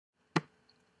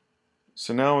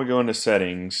So now we go into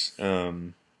settings.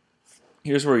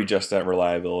 Here's where we adjust that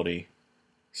reliability.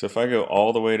 So if I go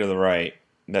all the way to the right,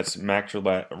 that's max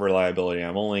reliability.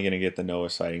 I'm only going to get the NOAA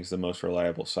sightings, the most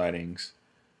reliable sightings.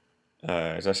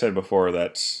 As I said before,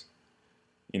 that's,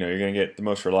 you're going to get the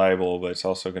most reliable, but it's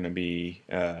also going to be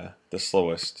the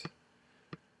slowest,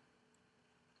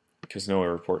 because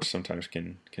NOAA reports sometimes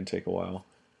can take a while.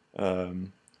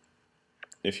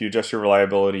 If you adjust your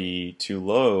reliability too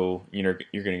low, you're going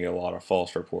to get a lot of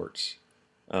false reports.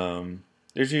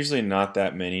 There's usually not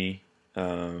that many,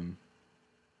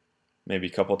 maybe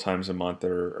a couple times a month that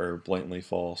are blatantly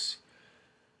false.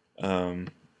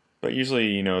 But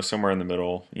usually, somewhere in the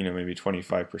middle, maybe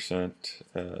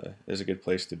 25% is a good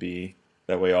place to be.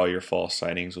 That way all your false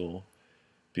sightings will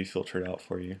be filtered out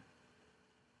for you.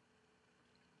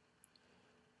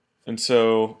 And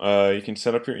so you can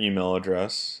set up your email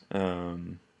address,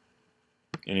 and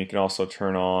you can also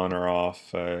turn on or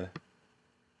off hail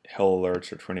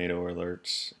alerts or tornado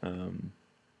alerts,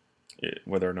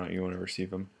 whether or not you want to receive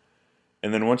them.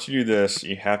 And then once you do this,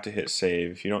 you have to hit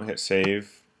save. If you don't hit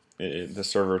save, the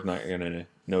server is not going to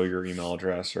know your email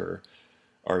address or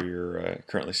your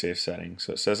currently saved settings.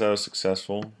 So it says I was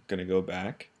successful. I'm going to go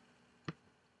back.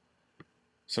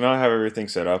 So now I have everything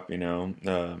set up.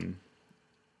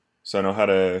 So I know how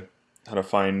to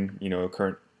find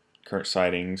current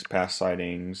sightings, past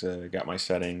sightings. Got my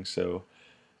settings. So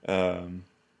another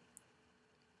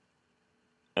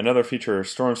feature of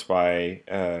StormSpy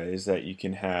is that you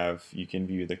can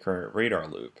view the current radar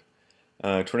loop.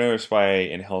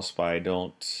 TornadoSpy and HailSpy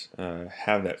don't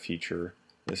have that feature.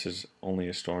 This is only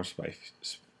a StormSpy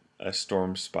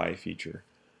feature.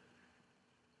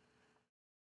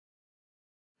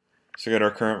 So we got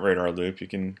our current radar loop. You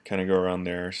can kind of go around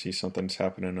there, see something's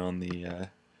happening on the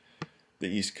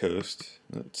East Coast.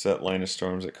 It's that line of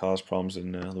storms that caused problems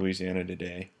in Louisiana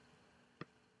today.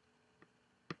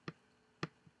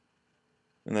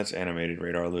 And that's animated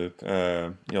radar loop.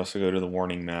 You also go to the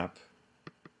warning map.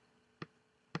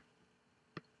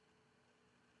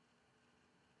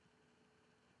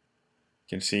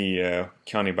 You can see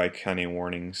county by county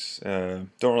warnings.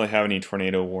 Don't really have any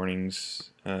tornado warnings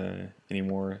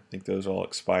anymore. I think those all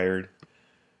expired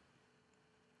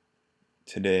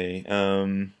today.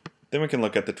 Then we can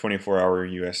look at the 24-hour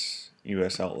U.S.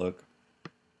 outlook.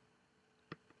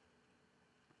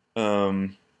 So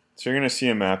you're going to see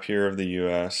a map here of the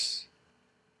U.S.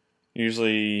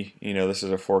 Usually, this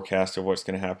is a forecast of what's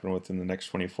going to happen within the next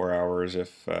 24 hours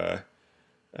if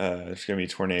there's going to be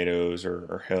tornadoes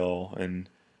or hail. And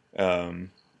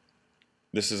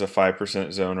this is a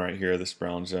 5% zone right here, this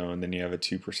brown zone. Then you have a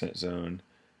 2% zone.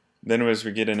 Then as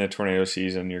we get into tornado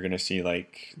season, you're going to see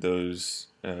like those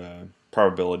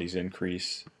probabilities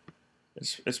increase.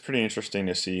 It's pretty interesting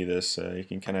to see this. You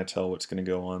can kind of tell what's going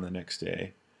to go on the next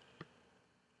day.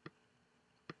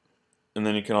 And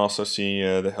then you can also see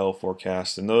the hail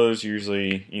forecast, and those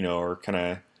usually, are kind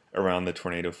of around the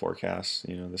tornado forecast,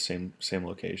 the same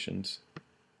locations.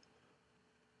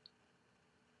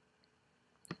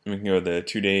 We can go to the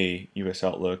 2-day U.S.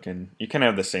 outlook, and you kind of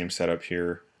have the same setup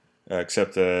here,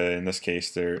 except in this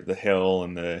case, the hail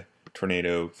and the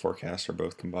tornado forecasts are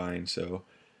both combined. So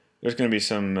there's going to be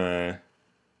some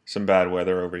bad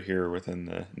weather over here within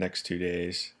the next 2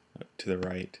 days to the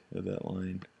right of that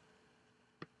line.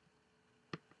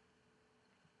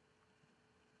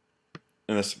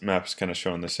 And this map's kind of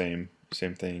showing the same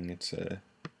thing. It's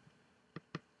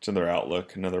another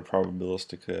outlook, another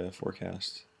probabilistic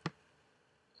forecast.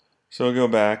 So we'll go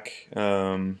back,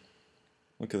 look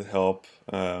at the help.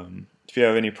 If you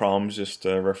have any problems, just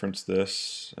reference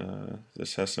this.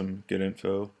 This has some good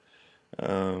info.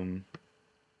 Or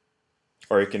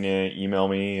you can email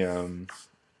me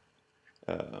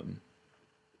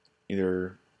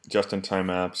either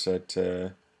justintimeapps at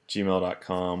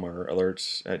gmail.com or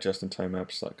alerts at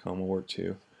justintimeapps.com will work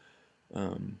too.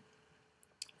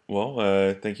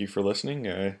 Thank you for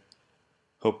listening. I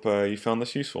hope you found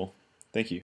this useful. Thank you.